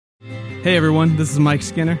Hey everyone, this is Mike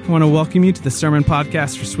Skinner. I want to welcome you to the Sermon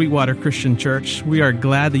Podcast for Sweetwater Christian Church. We are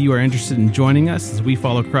glad that you are interested in joining us as we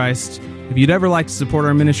follow Christ. If you'd ever like to support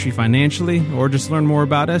our ministry financially or just learn more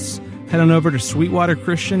about us, head on over to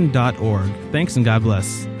sweetwaterchristian.org. Thanks and God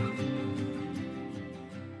bless.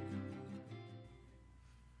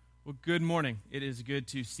 Well, good morning. It is good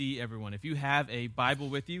to see everyone. If you have a Bible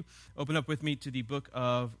with you, open up with me to the book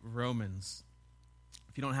of Romans.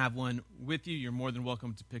 If you don't have one with you, you're more than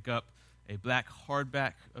welcome to pick up a black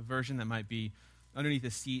hardback version that might be underneath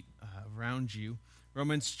the seat around you.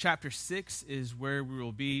 Romans chapter 6 is where we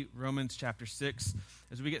will be. Romans chapter 6.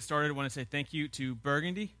 As we get started, I want to say thank you to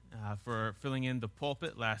Burgundy for filling in the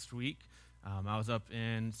pulpit last week. I was up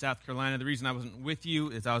in South Carolina. The reason I wasn't with you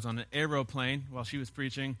is I was on an aeroplane while she was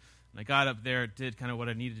preaching. And I got up there, did kind of what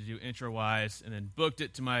I needed to do intro-wise, and then booked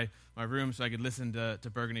it to my room so I could listen to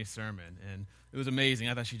Burgundy's sermon. And it was amazing.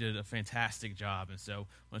 I thought she did a fantastic job. And so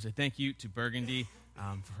I want to say thank you to Burgundy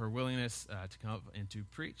for her willingness to come up and to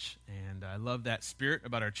preach. And I love that spirit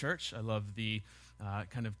about our church. I love the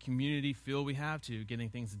kind of community feel we have to getting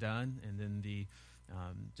things done, and then the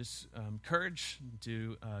courage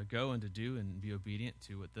to go and to do and be obedient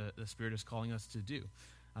to what the Spirit is calling us to do.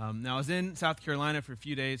 Now, I was in South Carolina for a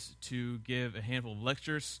few days to give a handful of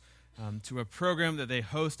lectures to a program that they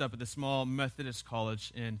host up at the small Methodist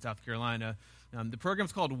college in South Carolina. The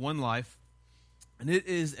program's called One Life, and it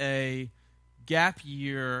is a gap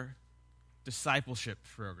year discipleship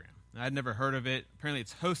program. I'd never heard of it. Apparently,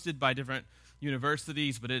 it's hosted by different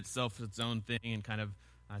universities, but it's itself its own thing, and kind of,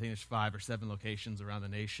 I think there's 5 or 7 locations around the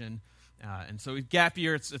nation. And so gap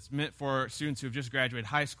year, it's meant for students who have just graduated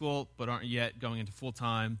high school but aren't yet going into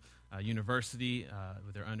full-time university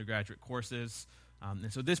with their undergraduate courses.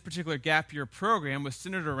 And so this particular gap year program was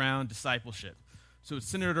centered around discipleship. So it's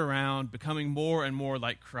centered around becoming more and more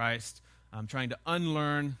like Christ, trying to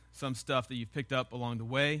unlearn some stuff that you've picked up along the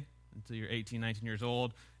way until you're 18, 19 years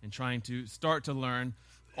old, and trying to start to learn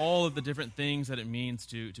all of the different things that it means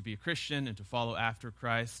to be a Christian and to follow after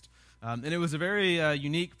Christ. And it was a very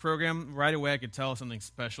unique program. Right away, I could tell something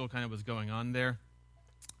special kind of was going on there.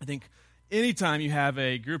 I think anytime you have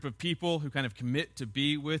a group of people who kind of commit to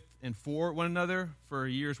be with and for one another for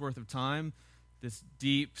a year's worth of time, this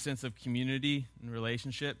deep sense of community and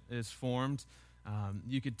relationship is formed.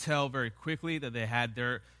 You could tell very quickly that they had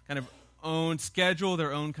their kind of own schedule,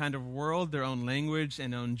 their own kind of world, their own language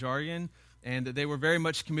and own jargon, and that they were very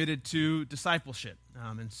much committed to discipleship.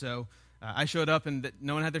 And so I showed up, and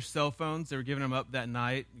no one had their cell phones. They were giving them up that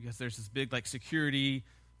night because there's this big security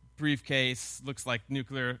briefcase. Looks like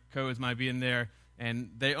nuclear codes might be in there. And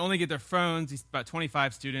they only get their phones, about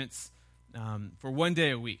 25 students, for one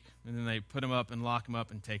day a week. And then they put them up and lock them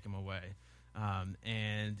up and take them away.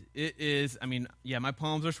 And it is, my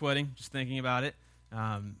palms are sweating just thinking about it.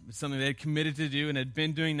 It's something they had committed to do and had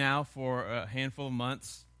been doing now for a handful of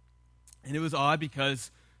months. And it was odd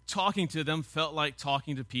because talking to them felt like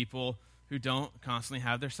talking to people who don't constantly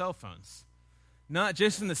have their cell phones. Not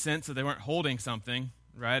just in the sense that they weren't holding something,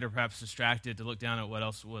 right, or perhaps distracted to look down at what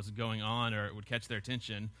else was going on or it would catch their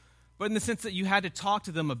attention, but in the sense that you had to talk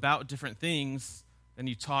to them about different things than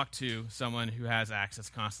you talk to someone who has access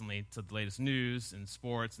constantly to the latest news and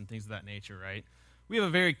sports and things of that nature, right? We have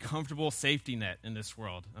a very comfortable safety net in this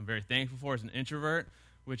world. I'm very thankful for as an introvert,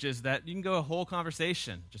 which is that you can go a whole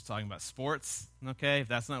conversation just talking about sports, okay? If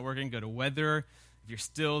that's not working, go to weather. If you're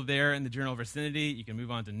still there in the general vicinity, you can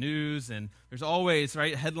move on to news, and there's always,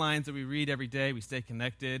 right, headlines that we read every day. We stay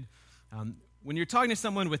connected. When you're talking to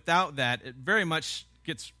someone without that, it very much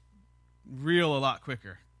gets real a lot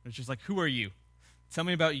quicker. It's just like, who are you? Tell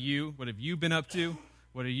me about you. What have you been up to?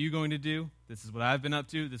 What are you going to do? This is what I've been up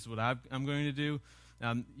to. This is what I'm going to do.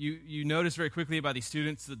 You notice very quickly about these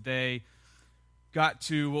students that they got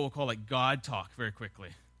to what we'll call God talk very quickly.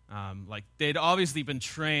 They'd obviously been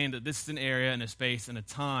trained that this is an area and a space and a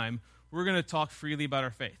time we're going to talk freely about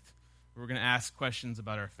our faith. We're going to ask questions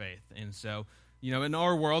about our faith. And so, in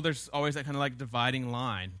our world, there's always that kind of dividing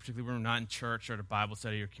line, particularly when we're not in church or at a Bible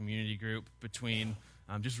study or community group, between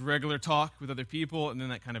just regular talk with other people and then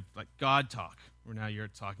that kind of God talk, where now you're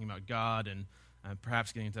talking about God and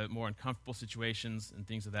perhaps getting into more uncomfortable situations and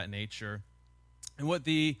things of that nature. And what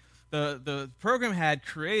the program had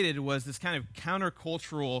created was this kind of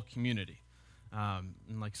countercultural community.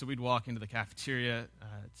 So we'd walk into the cafeteria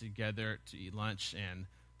together to eat lunch, and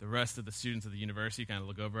the rest of the students of the university kind of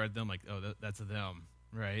look over at them like, oh, that's them,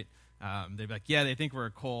 right? They'd be like, yeah, they think we're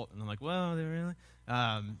a cult. And I'm like, well, they really?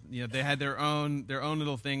 They had their own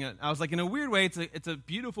little thing. I was like, in a weird way, it's a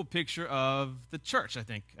beautiful picture of the church, I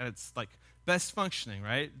think. It's best functioning,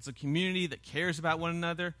 right? It's a community that cares about one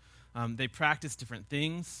another. They practice different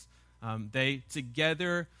things. They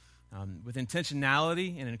together, with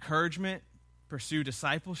intentionality and encouragement, pursue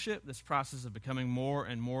discipleship, this process of becoming more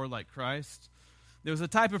and more like Christ. There was a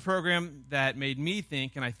type of program that made me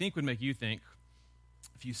think, and I think would make you think,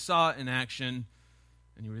 if you saw it in action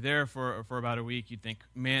and you were there for about a week, you'd think,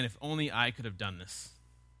 man, if only I could have done this.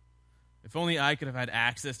 If only I could have had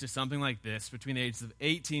access to something like this between the ages of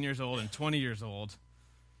 18 years old and 20 years old,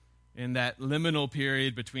 in that liminal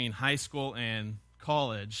period between high school and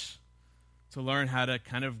college, to learn how to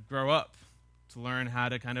kind of grow up, to learn how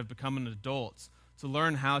to kind of become an adult, to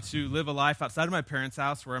learn how to live a life outside of my parents'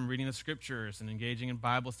 house where I'm reading the scriptures and engaging in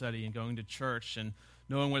Bible study and going to church and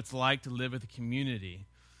knowing what it's like to live with a community.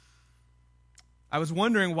 I was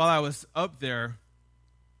wondering while I was up there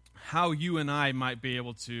how you and I might be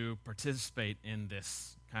able to participate in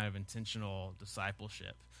this kind of intentional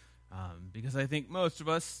discipleship. Because I think most of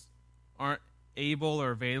us aren't able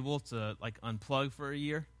or available to unplug for a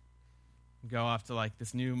year, go off to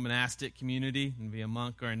this new monastic community and be a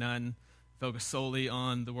monk or a nun, focus solely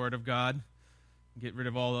on the Word of God, get rid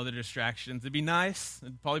of all other distractions. It'd be nice.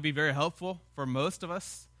 It'd probably be very helpful for most of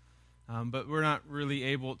us, but we're not really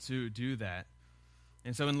able to do that.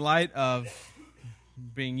 And so in light of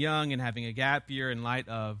being young and having a gap year, in light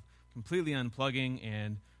of completely unplugging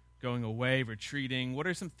and going away, retreating, what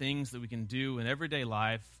are some things that we can do in everyday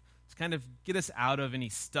life to kind of get us out of any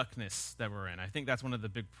stuckness that we're in? I think that's one of the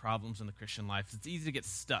big problems in the Christian life. It's easy to get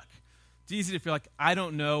stuck. It's easy to feel like, I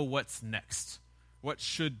don't know what's next, what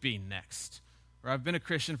should be next. Or I've been a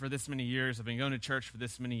Christian for this many years, I've been going to church for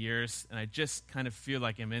this many years, and I just kind of feel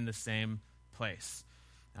like I'm in the same place.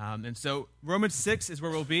 And so Romans 6 is where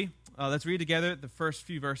we'll be. Let's read together the first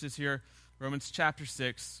few verses here. Romans chapter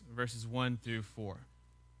 6, verses 1 through 4.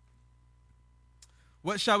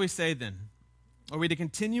 What shall we say then? Are we to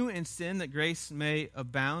continue in sin that grace may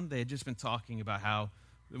abound? They had just been talking about how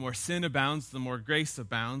the more sin abounds, the more grace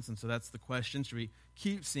abounds. And so that's the question. Should we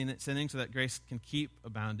keep sinning so that grace can keep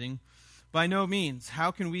abounding? By no means.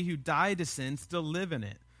 How can we who died to sin still live in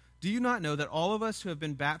it? Do you not know that all of us who have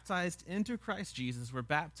been baptized into Christ Jesus were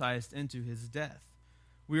baptized into his death?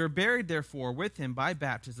 We are buried, therefore, with him by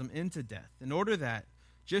baptism into death, in order that,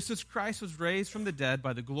 just as Christ was raised from the dead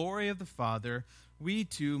by the glory of the Father, we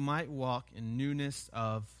too might walk in newness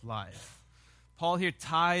of life. Paul here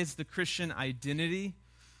ties the Christian identity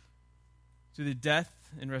to the death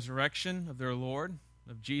and resurrection of their Lord,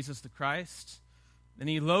 of Jesus the Christ. And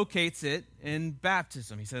he locates it in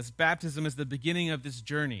baptism. He says baptism is the beginning of this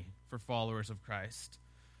journey for followers of Christ.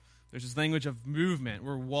 There's this language of movement.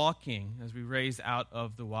 We're walking as we raise out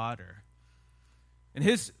of the water. And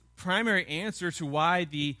his primary answer to why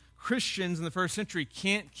the Christians in the first century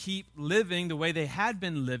can't keep living the way they had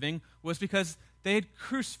been living was because they had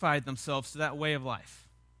crucified themselves to that way of life.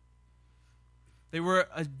 They were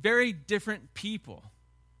a very different people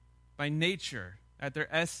by nature, at their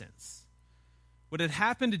essence. What had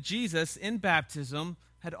happened to Jesus in baptism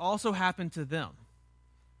had also happened to them.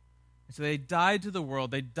 And so they died to the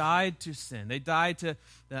world. They died to sin. They died to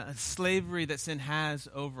the slavery that sin has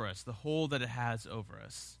over us, the hold that it has over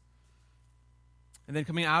us. And then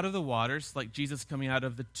coming out of the waters, like Jesus coming out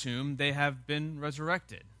of the tomb, they have been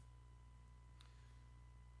resurrected.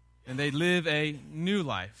 And they live a new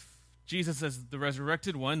life. Jesus, as the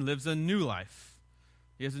resurrected one, lives a new life.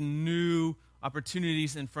 He has new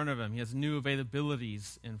opportunities in front of him. He has new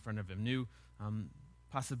availabilities in front of him, new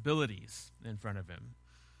possibilities in front of him.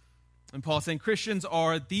 And Paul's saying Christians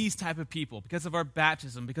are these type of people because of our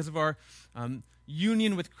baptism, because of our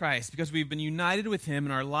union with Christ, because we've been united with him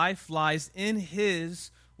and our life lies in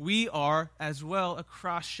his. We are as well a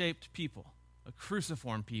cross-shaped people, a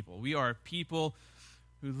cruciform people. We are people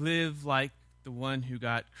who live like the one who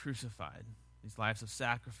got crucified, these lives of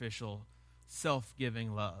sacrificial,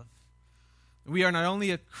 self-giving love. We are not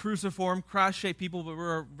only a cruciform, cross-shaped people, but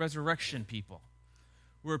we're a resurrection people.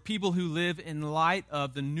 We're people who live in light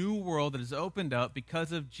of the new world that has opened up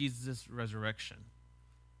because of Jesus' resurrection.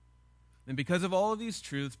 And because of all of these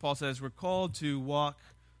truths, Paul says we're called to walk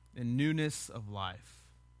in newness of life.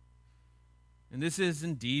 And this is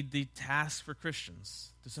indeed the task for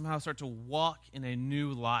Christians, to somehow start to walk in a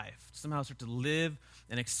new life, to somehow start to live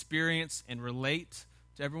and experience and relate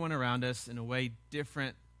to everyone around us in a way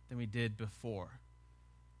different than we did before,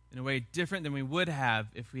 in a way different than we would have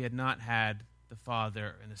if we had not had the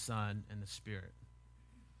Father and the Son and the Spirit,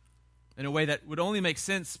 in a way that would only make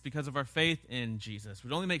sense because of our faith in Jesus,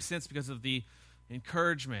 would only make sense because of the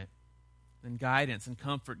encouragement and guidance and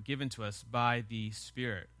comfort given to us by the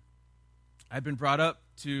Spirit. I've been brought up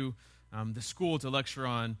to the school to lecture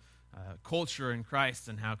on culture in Christ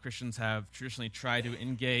and how Christians have traditionally tried to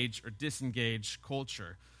engage or disengage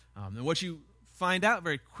culture. And what you find out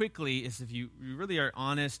very quickly is if you really are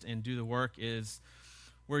honest and do the work is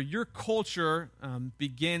where your culture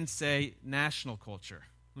begins, say, national culture,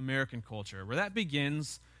 American culture, where that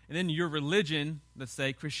begins, and then your religion, let's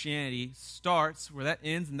say Christianity, starts, where that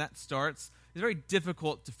ends and that starts, is very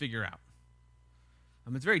difficult to figure out.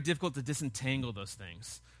 It's very difficult to disentangle those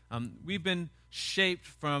things. We've been shaped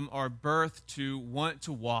from our birth to want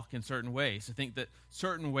to walk in certain ways, to think that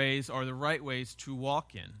certain ways are the right ways to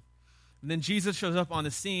walk in. And then Jesus shows up on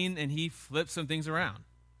the scene, and he flips some things around.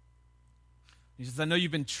 He says, I know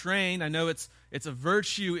you've been trained. I know it's a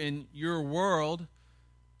virtue in your world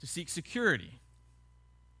to seek security.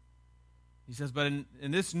 He says, but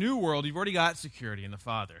in this new world, you've already got security in the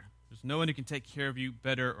Father. There's no one who can take care of you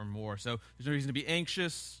better or more. So there's no reason to be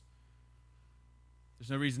anxious. There's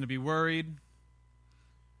no reason to be worried.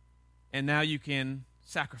 And now you can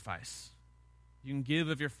sacrifice. You can give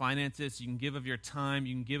of your finances. You can give of your time.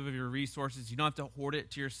 You can give of your resources. You don't have to hoard it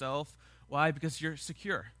to yourself. Why? Because you're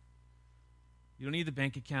secure. You don't need the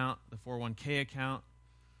bank account, the 401k account.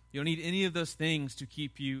 You don't need any of those things to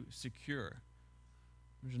keep you secure.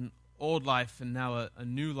 There's an old life, and now a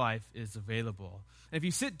new life is available. And if you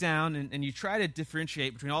sit down and you try to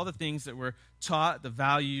differentiate between all the things that we're taught, the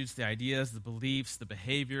values, the ideas, the beliefs, the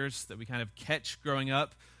behaviors that we kind of catch growing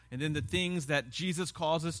up, and then the things that Jesus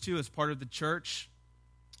calls us to as part of the church,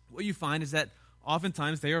 what you find is that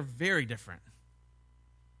oftentimes they are very different,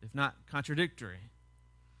 if not contradictory.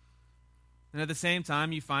 And at the same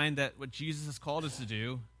time, you find that what Jesus has called us to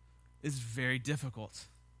do is very difficult.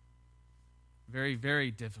 Very,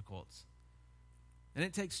 very difficult. And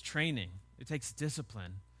it takes training. It takes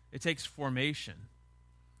discipline. It takes formation.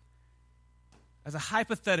 As a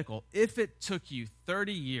hypothetical, if it took you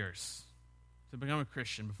 30 years to become a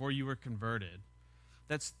Christian before you were converted,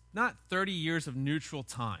 that's not 30 years of neutral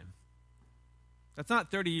time. That's not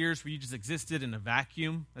 30 years where you just existed in a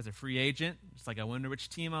vacuum as a free agent. It's like, I wonder which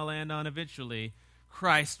team I'll land on eventually.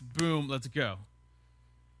 Christ, boom, let's go.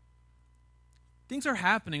 Things are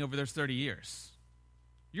happening over those 30 years.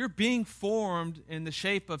 You're being formed in the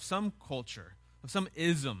shape of some culture, of some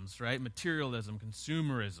isms, right? Materialism,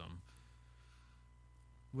 consumerism,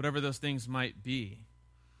 whatever those things might be.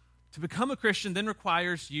 To become a Christian then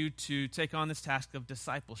requires you to take on this task of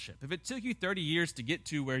discipleship. If it took you 30 years to get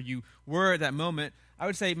to where you were at that moment, I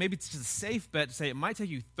would say maybe it's just a safe bet to say it might take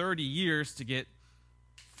you 30 years to get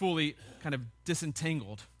fully kind of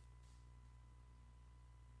disentangled.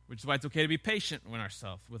 Which is why it's okay to be patient with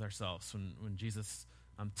ourselves. When Jesus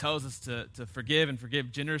tells us to forgive and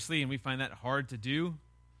forgive generously, and we find that hard to do,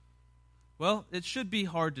 well, it should be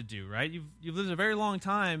hard to do, right? You've lived a very long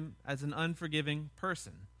time as an unforgiving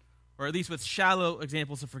person, or at least with shallow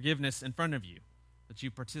examples of forgiveness in front of you that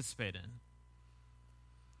you participate in.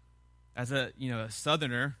 As a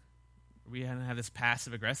Southerner, we have this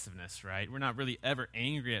passive aggressiveness, right? We're not really ever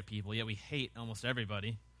angry at people, yet we hate almost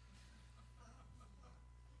everybody.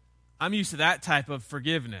 I'm used to that type of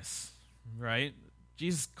forgiveness, right?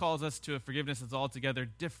 Jesus calls us to a forgiveness that's altogether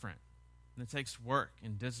different. And it takes work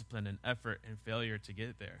and discipline and effort and failure to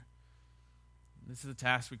get there. This is a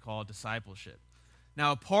task we call discipleship.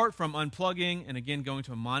 Now, apart from unplugging and, again, going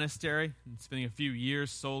to a monastery and spending a few years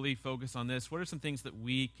solely focused on this, what are some things that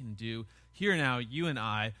we can do here now, you and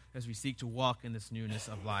I, as we seek to walk in this newness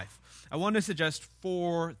of life? I want to suggest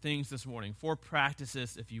 4 things this morning, 4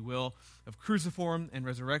 practices, if you will, of cruciform and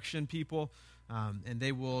resurrection people, and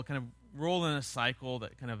they will kind of roll in a cycle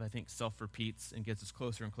that kind of, I think, self-repeats and gets us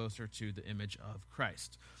closer and closer to the image of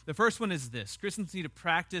Christ. The first one is this. Christians need to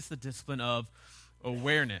practice the discipline of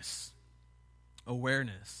awareness.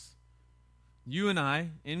 Awareness. You and I,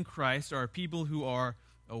 in Christ, are people who are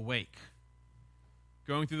awake.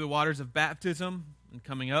 Going through the waters of baptism and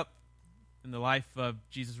coming up in the life of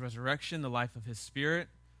Jesus' resurrection, the life of his Spirit,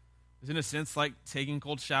 is in a sense like taking a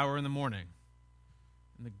cold shower in the morning.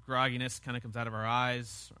 And the grogginess kind of comes out of our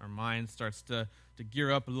eyes. Our mind starts to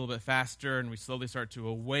gear up a little bit faster, and we slowly start to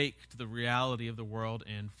awake to the reality of the world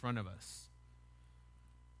in front of us.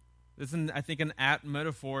 This is, I think, an apt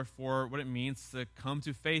metaphor for what it means to come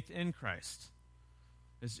to faith in Christ.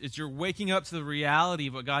 It's you're waking up to the reality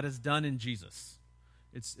of what God has done in Jesus.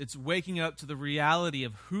 It's waking up to the reality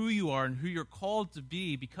of who you are and who you're called to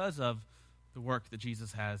be because of the work that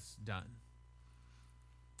Jesus has done.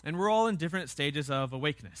 And we're all in different stages of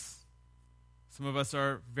awakeness. Some of us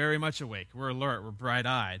are very much awake. We're alert. We're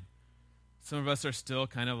bright-eyed. Some of us are still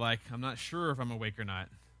kind of like, I'm not sure if I'm awake or not.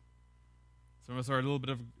 Some of us are a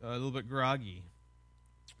little bit groggy.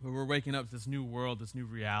 But we're waking up to this new world, this new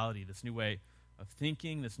reality, this new way of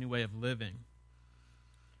thinking, this new way of living.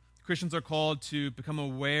 Christians are called to become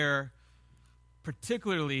aware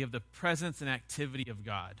particularly of the presence and activity of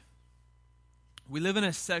God. We live in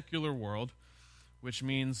a secular world, which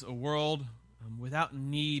means a world without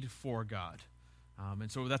need for God.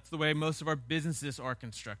 And so that's the way most of our businesses are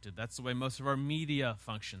constructed. That's the way most of our media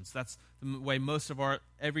functions. That's the way most of our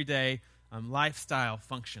everyday lifestyle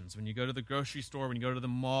functions. When you go to the grocery store, when you go to the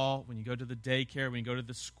mall, when you go to the daycare, when you go to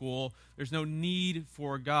the school, there's no need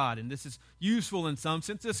for God. And this is useful in some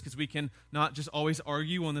senses because we can not just always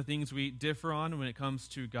argue on the things we differ on when it comes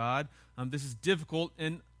to God. This is difficult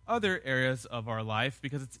in other areas of our life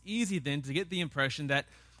because it's easy then to get the impression that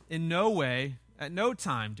in no way, at no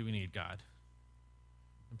time do we need God.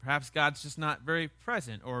 And perhaps God's just not very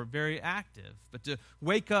present or very active. But to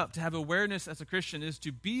wake up, to have awareness as a Christian is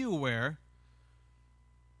to be aware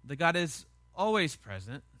that God is always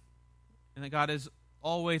present and that God is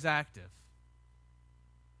always active.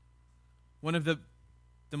 One of the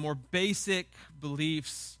more basic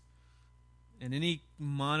beliefs in any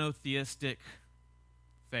monotheistic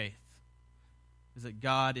faith is that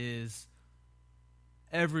God is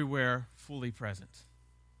everywhere fully present.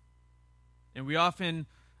 And we often,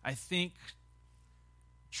 I think,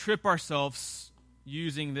 trip ourselves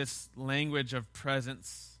using this language of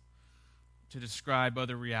presence to describe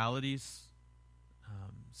other realities.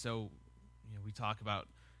 We talk about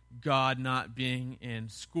God not being in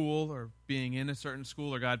school or being in a certain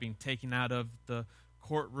school, or God being taken out of the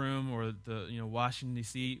courtroom or the Washington,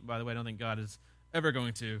 D.C. By the way, I don't think God is ever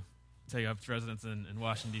going to take up residence in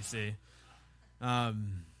Washington, D.C.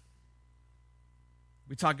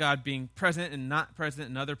 We talk God being present and not present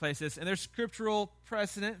in other places, and there's scriptural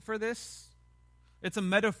precedent for this. It's a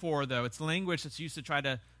metaphor, though. It's language that's used to try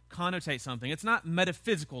to connotate something. It's not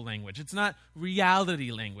metaphysical language. It's not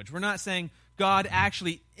reality language. We're not saying God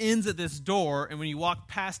actually ends at this door, and when you walk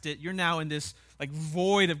past it, you're now in this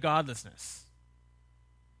void of godlessness.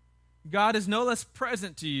 God is no less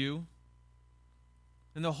present to you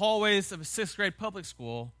in the hallways of a 6th grade public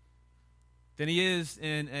school than he is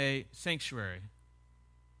in a sanctuary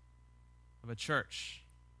of a church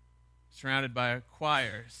surrounded by a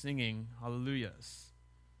choir singing hallelujahs.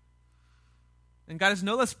 And God is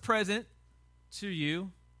no less present to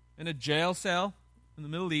you in a jail cell in the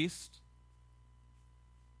Middle East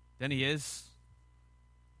than he is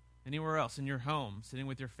anywhere else, in your home, sitting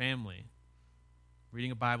with your family,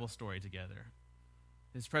 reading a Bible story together.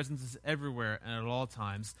 His presence is everywhere and at all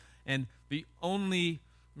times. And the only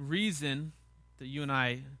reason that you and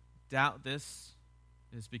I doubt this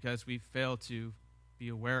is because we fail to be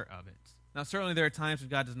aware of it. Now, certainly there are times when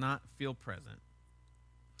God does not feel present.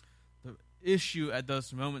 The issue at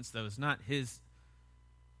those moments, though, is not his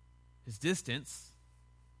distance.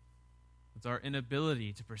 It's our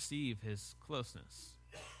inability to perceive his closeness.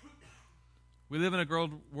 We live in a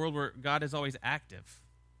world where God is always active,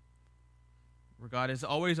 where God is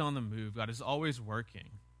always on the move, God is always working.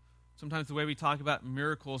 Sometimes the way we talk about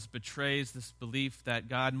miracles betrays this belief that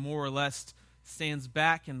God more or less stands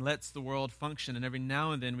back and lets the world function, and every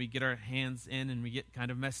now and then we get our hands in and we get kind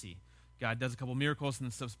of messy. God does a couple miracles and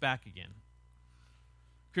then steps back again.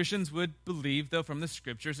 Christians would believe, though, from the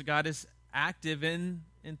scriptures that God is active in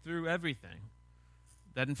and through everything.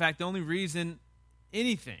 That, in fact, the only reason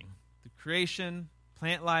anything, the creation,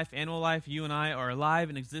 plant life, animal life, you and I are alive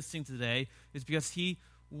and existing today is because he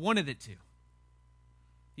wanted it to.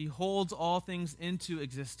 He holds all things into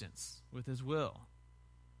existence with his will.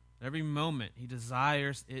 Every moment, he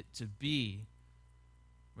desires it to be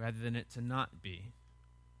rather than it to not be.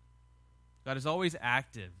 God is always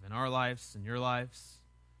active in our lives and your lives.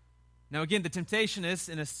 Now, again, the temptation is,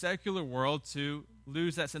 in a secular world, to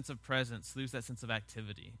lose that sense of presence, lose that sense of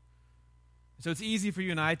activity. So it's easy for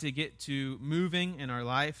you and I to get to moving in our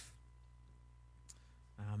life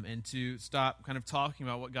and to stop kind of talking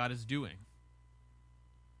about what God is doing.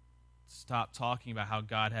 Stop talking about how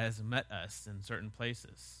God has met us in certain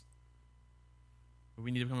places. But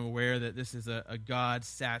we need to become aware that this is a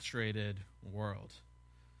God-saturated world.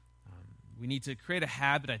 We need to create a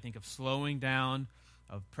habit, I think, of slowing down,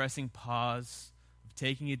 of pressing pause, of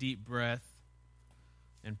taking a deep breath,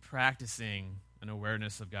 and practicing an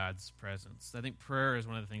awareness of God's presence. I think prayer is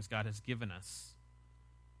one of the things God has given us.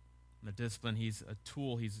 The discipline, a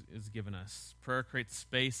tool he's given us. Prayer creates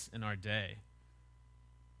space in our day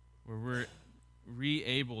where we're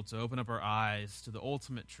able to open up our eyes to the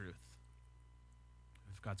ultimate truth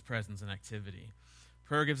of God's presence and activity.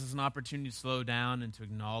 Prayer gives us an opportunity to slow down and to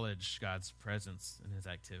acknowledge God's presence and his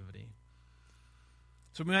activity.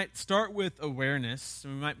 So we might start with awareness,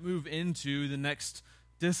 and we might move into the next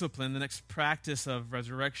discipline, the next practice of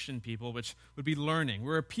resurrection people, which would be learning.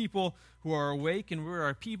 We're a people who are awake, and we're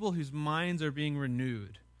a people whose minds are being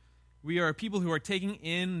renewed. We are people who are taking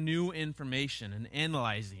in new information and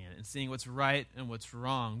analyzing it and seeing what's right and what's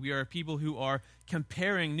wrong. We are people who are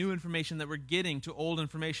comparing new information that we're getting to old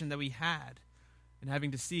information that we had and having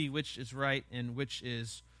to see which is right and which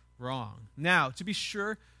is wrong. Now, to be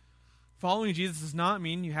sure, following Jesus does not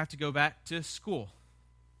mean you have to go back to school.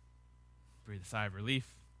 Breathe a sigh of relief.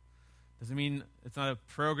 Doesn't mean it's not a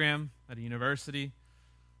program at a university.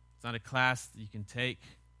 It's not a class that you can take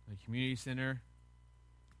at a community center.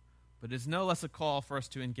 But it's no less a call for us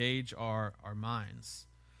to engage our minds.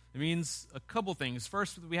 It means a couple things.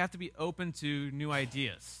 First, we have to be open to new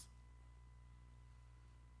ideas.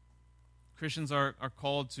 Christians are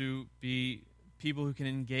called to be people who can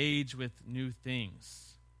engage with new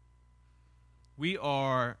things. We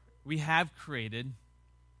have created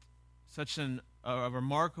such a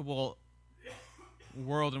remarkable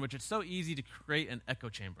world in which it's so easy to create an echo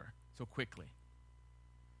chamber so quickly,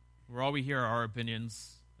 where all we hear are our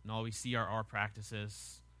opinions, and all we see are our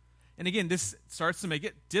practices. And again, this starts to make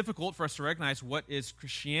it difficult for us to recognize what is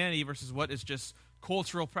Christianity versus what is just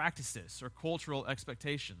cultural practices or cultural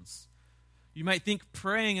expectations. You might think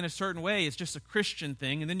praying in a certain way is just a Christian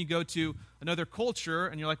thing, and then you go to another culture,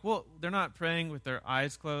 and you're like, well, they're not praying with their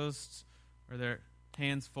eyes closed or their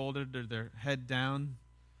hands folded or their head down.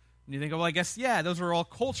 And you think, well, I guess, yeah, those are all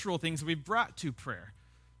cultural things that we've brought to prayer.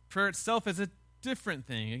 Prayer itself is a different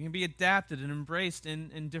thing. It can be adapted and embraced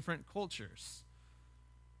in different cultures.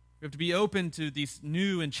 We have to be open to these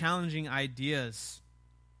new and challenging ideas.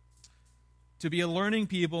 To be a learning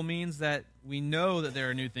people means that we know that there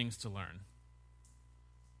are new things to learn.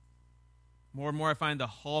 More and more I find the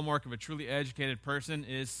hallmark of a truly educated person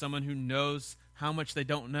is someone who knows how much they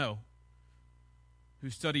don't know, who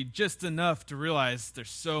studied just enough to realize there's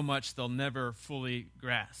so much they'll never fully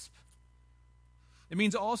grasp. It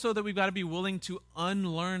means also that we've got to be willing to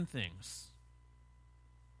unlearn things.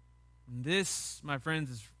 And this, my friends,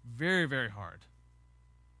 is very, very hard.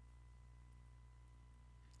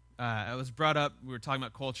 I was brought up, we were talking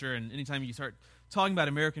about culture, and anytime you start talking about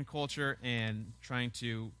American culture and trying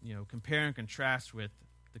to, compare and contrast with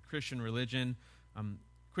the Christian religion,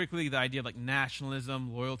 quickly the idea of like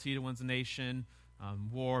nationalism, loyalty to one's nation,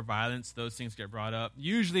 war, violence, those things get brought up.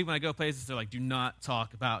 Usually when I go places, they're like, do not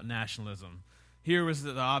talk about nationalism. Here was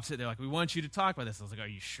the opposite. They're like, we want you to talk about this. I was like, are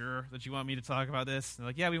you sure that you want me to talk about this? And they're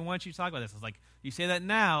like, yeah, we want you to talk about this. I was like, you say that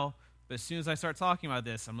now, but as soon as I start talking about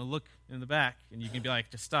this, I'm going to look in the back, and you can be like,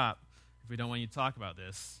 just stop if we don't want you to talk about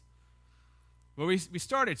this. But we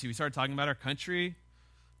started talking about our country.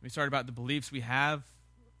 We started about the beliefs we have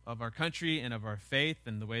of our country and of our faith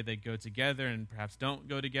and the way they go together and perhaps don't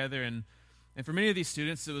go together. And for many of these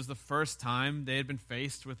students, it was the first time they had been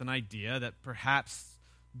faced with an idea that perhaps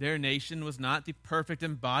their nation was not the perfect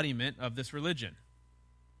embodiment of this religion.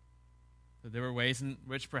 That there were ways in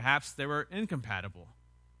which perhaps they were incompatible.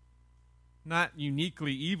 Not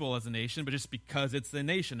uniquely evil as a nation, but just because it's the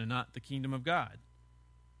nation and not the kingdom of God.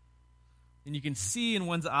 And you can see in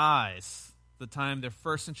one's eyes the time they're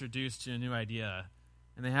first introduced to a new idea,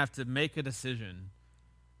 and they have to make a decision.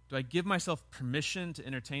 Do I give myself permission to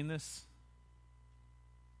entertain this?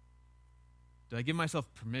 Do I give myself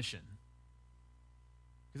permission?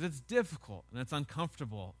 Because it's difficult, and it's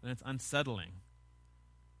uncomfortable, and it's unsettling.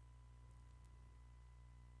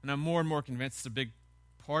 And I'm more and more convinced a big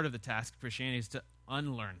part of the task of Christianity is to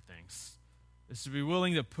unlearn things. Is to be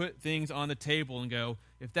willing to put things on the table and go,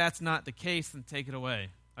 if that's not the case, then take it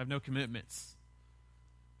away. I have no commitments.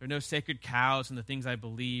 There are no sacred cows in the things I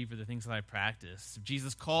believe or the things that I practice. If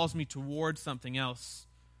Jesus calls me towards something else,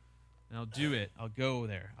 then I'll do it. I'll go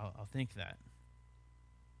there. I'll think that.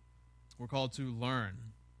 We're called to learn.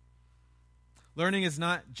 Learning is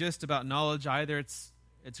not just about knowledge either. It's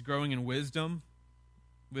growing in wisdom.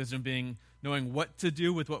 Wisdom being knowing what to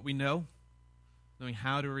do with what we know, knowing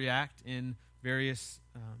how to react in various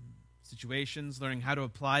situations, learning how to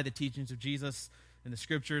apply the teachings of Jesus and the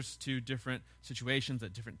scriptures to different situations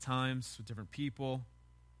at different times with different people.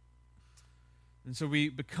 And so we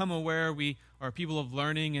become aware, we are people of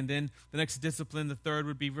learning, and then the next discipline, the third,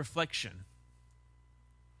 would be reflection.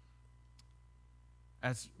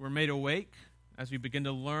 As we're made awake, as we begin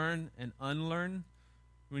to learn and unlearn,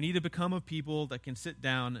 we need to become a people that can sit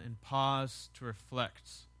down and pause to reflect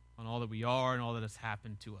on all that we are and all that has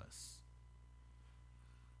happened to us.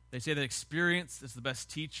 They say that experience is the best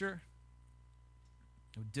teacher.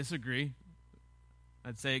 I would disagree.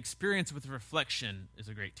 I'd say experience with reflection is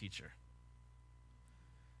a great teacher.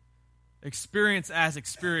 Experience as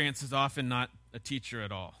experience is often not a teacher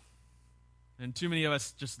at all. And too many of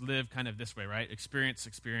us just live kind of this way, right? Experience,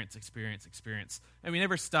 experience, experience, experience. And we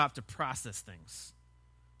never stop to process things,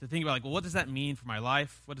 to think about, like, well, what does that mean for my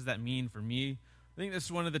life? What does that mean for me? I think this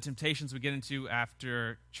is one of the temptations we get into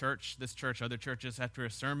after church, this church, other churches, after a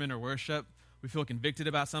sermon or worship. We feel convicted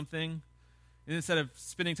about something. And instead of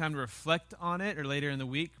spending time to reflect on it, or later in the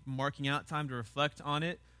week, marking out time to reflect on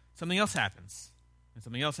it, something else happens. And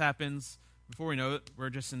something else happens. Before we know it, we're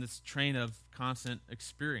just in this train of constant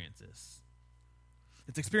experiences.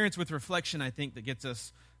 It's experience with reflection, I think, that gets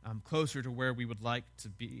us closer to where we would like to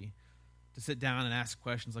be. To sit down and ask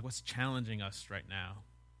questions like, what's challenging us right now?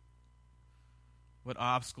 What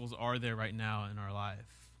obstacles are there right now in our life?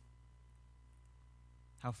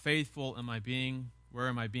 How faithful am I being? Where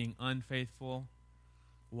am I being unfaithful?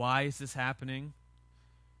 Why is this happening?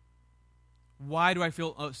 Why do I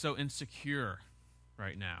feel so insecure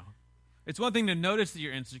right now? It's one thing to notice that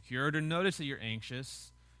you're insecure, to notice that you're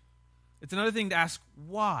anxious. It's another thing to ask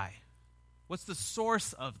why. What's the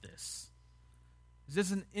source of this? Is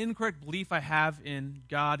this an incorrect belief I have in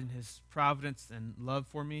God and His providence and love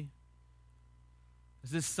for me?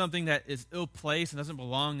 Is this something that is ill-placed and doesn't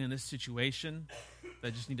belong in this situation that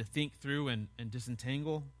I just need to think through and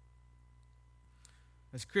disentangle?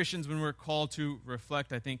 As Christians, when we're called to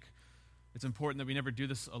reflect, I think it's important that we never do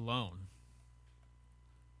this alone.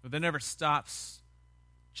 But that never stops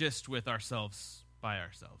just with ourselves, by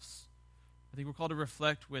ourselves. I think we're called to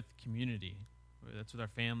reflect with community, whether that's with our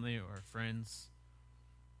family or our friends,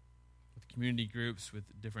 with community groups, with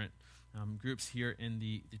different groups here in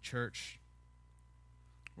the church.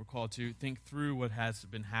 We're called to think through what has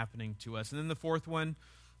been happening to us. And then the fourth one,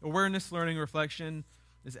 awareness, learning, reflection,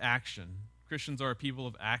 is action. Christians are a people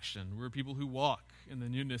of action. We're people who walk in the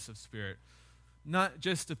newness of Spirit. Not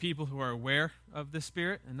just the people who are aware of the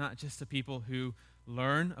Spirit, and not just the people who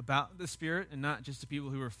learn about the Spirit, and not just the people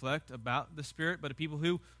who reflect about the Spirit, but the people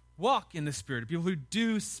who walk in the Spirit, people who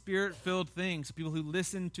do Spirit-filled things, people who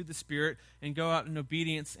listen to the Spirit and go out in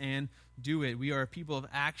obedience and do it. We are a people of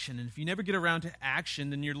action, and if you never get around to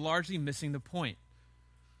action, then you're largely missing the point.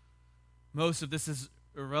 Most of this is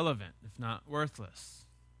irrelevant, if not worthless.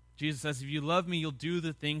 Jesus says, if you love me, you'll do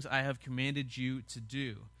the things I have commanded you to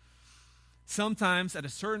do. Sometimes, at a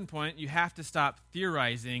certain point, you have to stop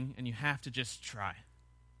theorizing and you have to just try.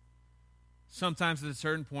 Sometimes, at a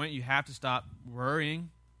certain point, you have to stop worrying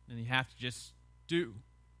and you have to just do.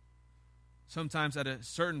 Sometimes, at a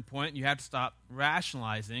certain point, you have to stop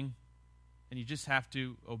rationalizing and you just have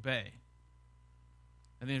to obey.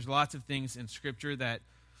 And there's lots of things in Scripture that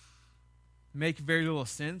make very little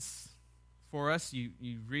sense for us. You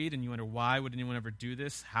read and you wonder, why would anyone ever do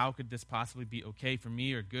this? How could this possibly be okay for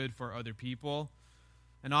me or good for other people?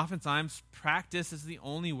 And oftentimes, practice is the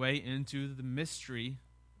only way into the mystery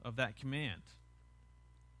of that command.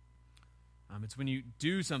 It's when you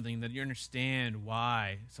do something that you understand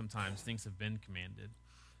why sometimes things have been commanded.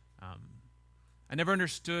 I never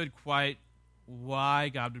understood quite why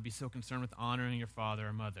God would be so concerned with honoring your father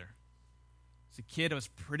or mother. As a kid, I was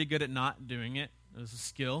pretty good at not doing it. It was a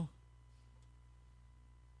skill.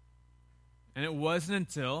 And it wasn't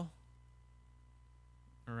until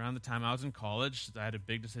around the time I was in college that I had a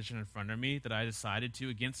big decision in front of me that I decided to,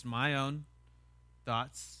 against my own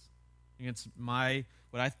thoughts, against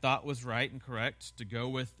what I thought was right and correct, to go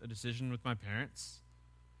with a decision with my parents.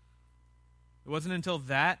 It wasn't until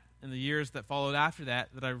that and the years that followed after that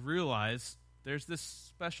that I realized there's this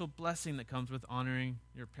special blessing that comes with honoring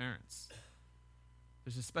your parents.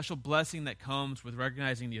 There's a special blessing that comes with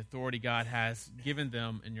recognizing the authority God has given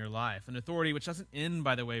them in your life. An authority which doesn't end,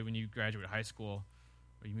 by the way, when you graduate high school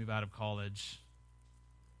or you move out of college.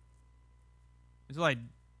 Until I'd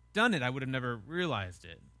done it, I would have never realized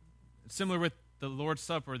it. It's similar with the Lord's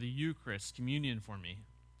Supper, the Eucharist, communion for me.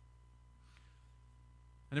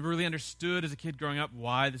 I never really understood as a kid growing up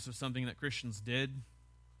why this was something that Christians did.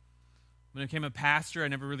 When I became a pastor, I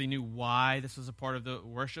never really knew why this was a part of the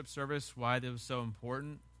worship service, why that was so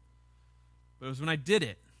important. But it was when I did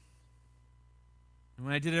it, and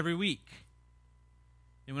when I did it every week,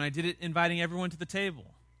 and when I did it inviting everyone to the table,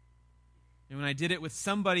 and when I did it with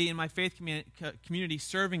somebody in my faith community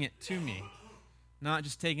serving it to me, not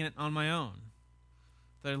just taking it on my own,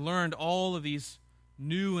 that I learned all of these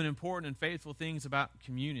new and important and faithful things about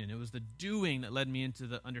communion. It was the doing that led me into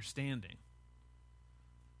the understanding.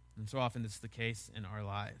 And so often this is the case in our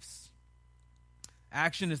lives.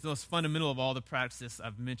 Action is the most fundamental of all the practices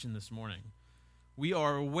I've mentioned this morning. We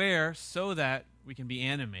are aware so that we can be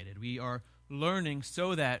animated. We are learning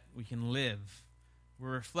so that we can live.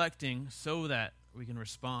 We're reflecting so that we can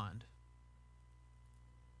respond.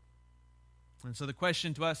 And so the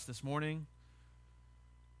question to us this morning,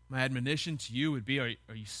 my admonition to you would be, are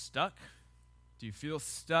you stuck? Do you feel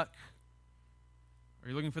stuck? Are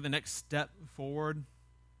you looking for the next step forward?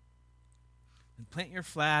 And plant your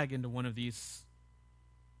flag into one of these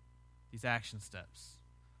action steps.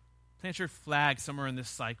 Plant your flag somewhere in this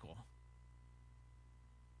cycle.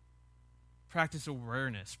 Practice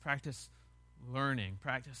awareness, practice learning,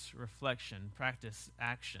 practice reflection, practice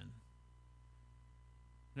action.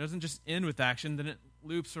 It doesn't just end with action, then it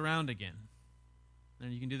loops around again.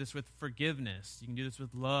 And you can do this with forgiveness. You can do this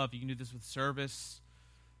with love. You can do this with service.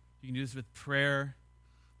 You can do this with prayer.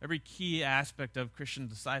 Every key aspect of Christian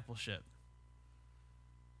discipleship,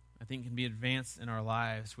 I think, can be advanced in our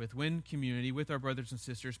lives with when community, with our brothers and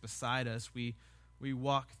sisters beside us, we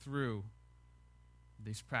walk through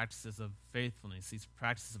these practices of faithfulness, these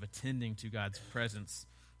practices of attending to God's presence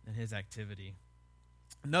and his activity.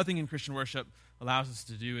 Nothing in Christian worship allows us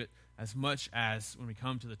to do it as much as when we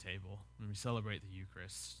come to the table, when we celebrate the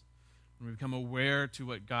Eucharist, when we become aware to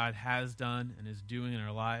what God has done and is doing in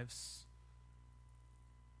our lives,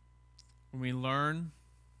 when we learn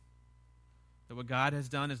that what God has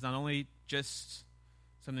done is not only just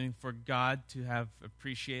something for God to have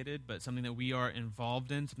appreciated, but something that we are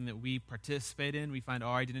involved in, something that we participate in. We find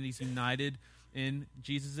our identities united in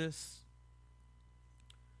Jesus.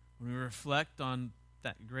 When we reflect on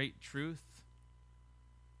that great truth,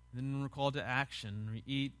 then when we're called to action, when we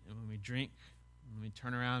eat and when we drink, when we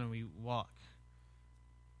turn around and we walk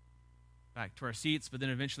back to our seats, but then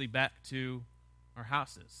eventually back to our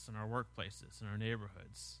houses and our workplaces and our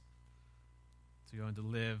neighborhoods, to go and to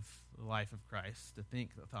live the life of Christ, to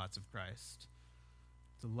think the thoughts of Christ,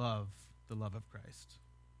 to love the love of Christ.